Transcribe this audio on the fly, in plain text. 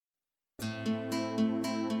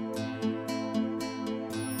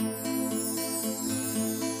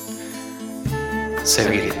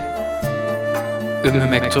Sevgili, Ümmü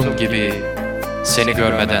Mektum gibi seni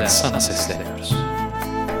görmeden sana sesleniyoruz.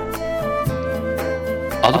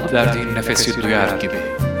 Alıp verdiğin nefesi duyar gibi,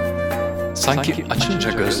 sanki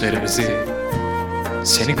açınca gözlerimizi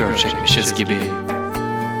seni görecekmişiz gibi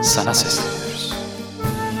sana sesleniyoruz.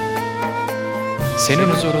 Senin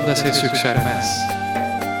huzurunda ses yükselmez,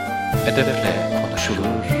 edeple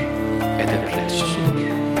konuşulur, edeple susulur.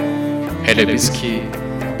 Hele biz ki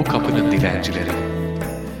bu kapının dilencileri,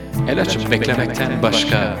 el açıp beklemekten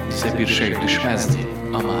başka bize bir şey düşmezdi.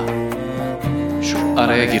 Ama şu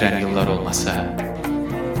araya giren yıllar olmasa,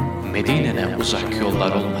 Medine'ne uzak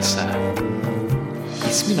yollar olmasa,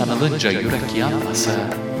 ismin anılınca yürek yanmasa,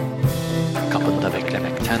 kapında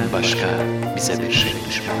beklemekten başka bize bir şey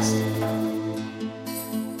düşmezdi.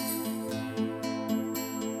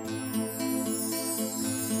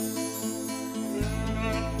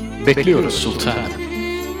 Bekliyoruz sultanım,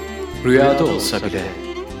 rüyada olsa bile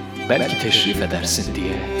belki teşrif edersin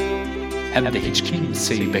diye. Hem de hiç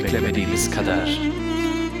kimseyi beklemediğimiz kadar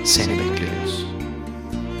seni bekliyoruz.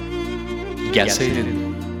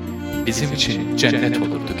 Gelseydin bizim için cennet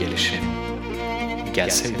olurdu gelişin.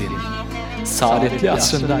 Gelseydin saadetli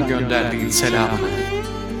asrından gönderdiğin selamını,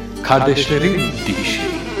 kardeşlerin deyişi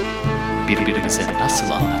birbirimize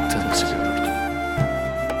nasıl anlattığımızı görürdük.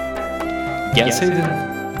 Gelseydin,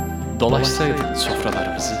 dolaşsaydın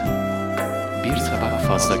sofralarımızı, bir tabak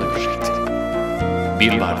fazla görecektin.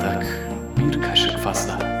 Bir bardak, bir kaşık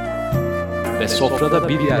fazla. Ve sofrada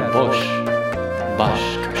bir yer boş, baş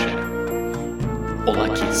köşe.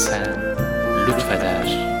 Ola ki sen lütfeder,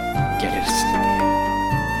 gelirsin diye.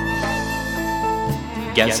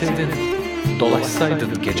 Gelseydin,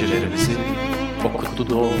 dolaşsaydın gecelerimizi, o kutlu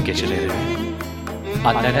doğum gecelerini,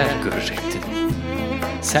 anneler görecektin.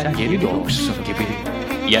 Sen yeni doğmuşsun gibi,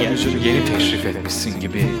 yeryüzünü yeni teşrif etmişsin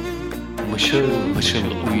gibi, mışıl mışıl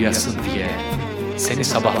uyuyasın diye seni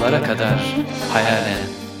sabahlara kadar hayalen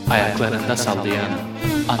ayaklarında sallayan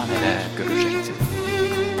anneler görecektin.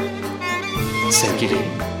 Sevgili,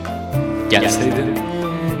 gelseydin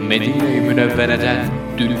Medine-i Münevvere'den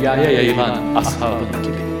dünyaya yayılan ashabın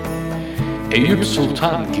gibi, Eyüp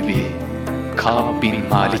Sultan gibi, Kâb bin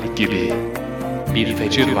Malik gibi bir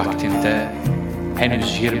fecir vaktinde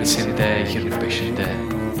henüz 20'sinde 25'inde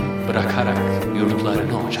bırakarak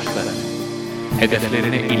yurtlarını ocaklarını,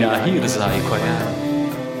 hedeflerine ilahi rızayı koyan,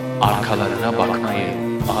 arkalarına bakmayı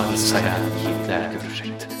ağır sayan yiğitler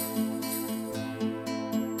görecekti.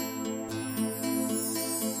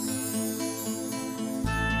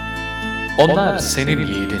 Onlar senin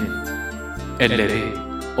yiğidin, elleri,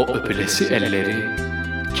 o öpülesi elleri,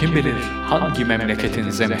 kim bilir hangi memleketin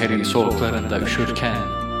zemheri soğuklarında üşürken,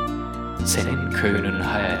 senin köyünün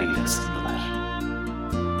hayaliyle ısındılar.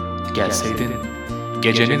 Gelseydin,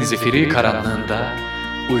 gecenin zifiri karanlığında,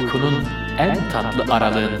 uykunun en tatlı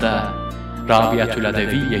aralığında, Rabiatül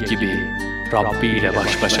Adeviye gibi Rabbi ile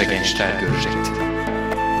baş başa gençler görecektin.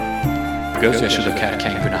 Gözyaşı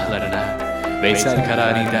dökerken günahlarına, Veysel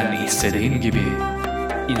Karani'den istediğin gibi,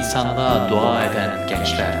 insanlığa dua eden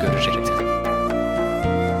gençler görecektin.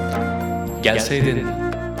 Gelseydin,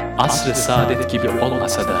 asr-ı saadet gibi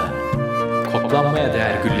olmasa da, koklanmaya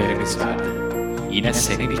değer güllerimiz vardı. Yine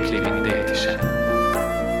senin ikliminde yetişen.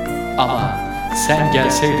 Ama sen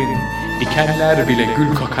gelseydin dikenler bile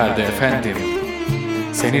gül kokardı efendim.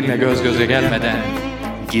 Seninle göz göze gelmeden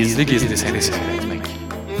gizli gizli seni seyretmek.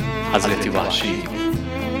 Hazreti Vahşi gibi.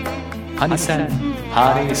 Hani sen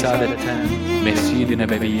Hâne-i Saadet'ten Mescid-i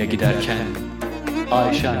Nebevi'ye giderken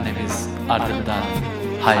Ayşe annemiz ardından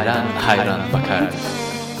hayran hayran bakardı.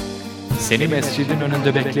 Seni mescidin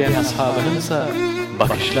önünde bekleyen ashabınınsa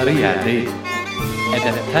bakışları yerdeydi.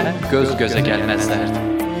 Edepten göz göze gelmezlerdi.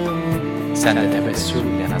 Sen de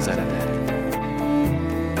tebessümle nazar ederdin.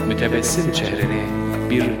 Mütebessim çehreni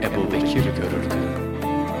bir Ebu Bekir görürdü,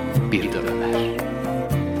 bir de Ömer.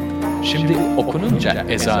 Şimdi okununca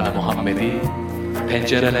ezan-ı Muhammedi,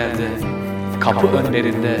 pencerelerde, kapı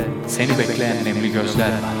önlerinde seni bekleyen nemli gözler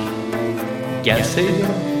var. Gelseydin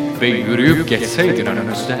ve yürüyüp geçseydin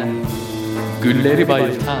önümüzden, gülleri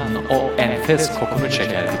bayıltan o enfes kokunu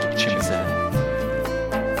çekerdik içimize.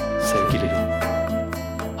 Sevgili,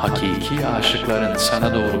 hakiki aşıkların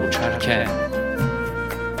sana doğru uçarken,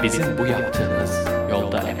 bizim bu yaptığımız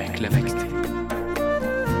yolda emeklemekti.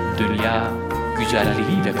 Dünya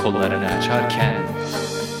güzelliğiyle kollarını açarken,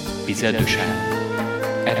 bize düşen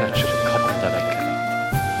el açıp kapında beklemek.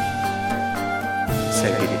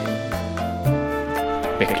 Sevgili,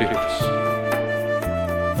 bekliyoruz.